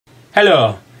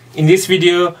Hello, in this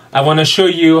video I want to show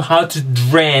you how to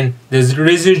drain the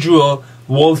residual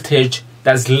voltage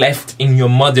that's left in your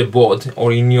motherboard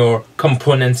or in your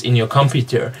components in your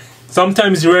computer.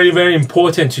 Sometimes it's very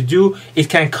important to do. It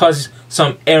can cause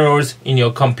some errors in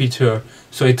your computer,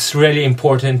 so it's really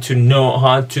important to know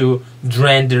how to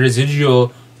drain the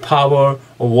residual power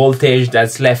or voltage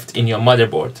that's left in your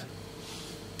motherboard.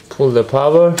 Pull the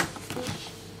power.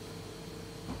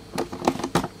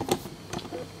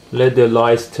 Let the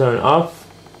lights turn off.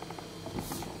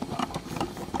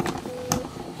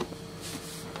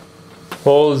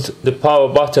 Hold the power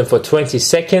button for 20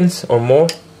 seconds or more.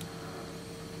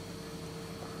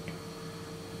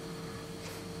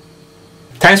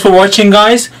 Thanks for watching,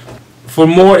 guys. For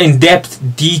more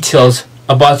in-depth details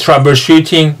about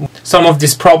troubleshooting some of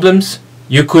these problems,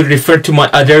 you could refer to my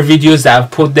other videos that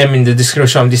I've put them in the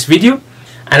description of this video.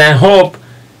 And I hope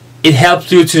it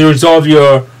helped you to resolve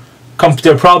your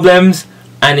computer problems,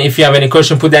 and if you have any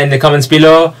question, put that in the comments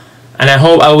below, and I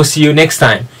hope I will see you next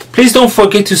time. Please don't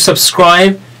forget to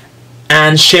subscribe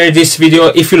and share this video.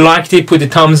 If you liked it, put a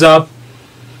thumbs up,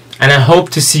 and I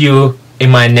hope to see you in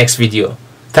my next video.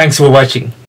 Thanks for watching.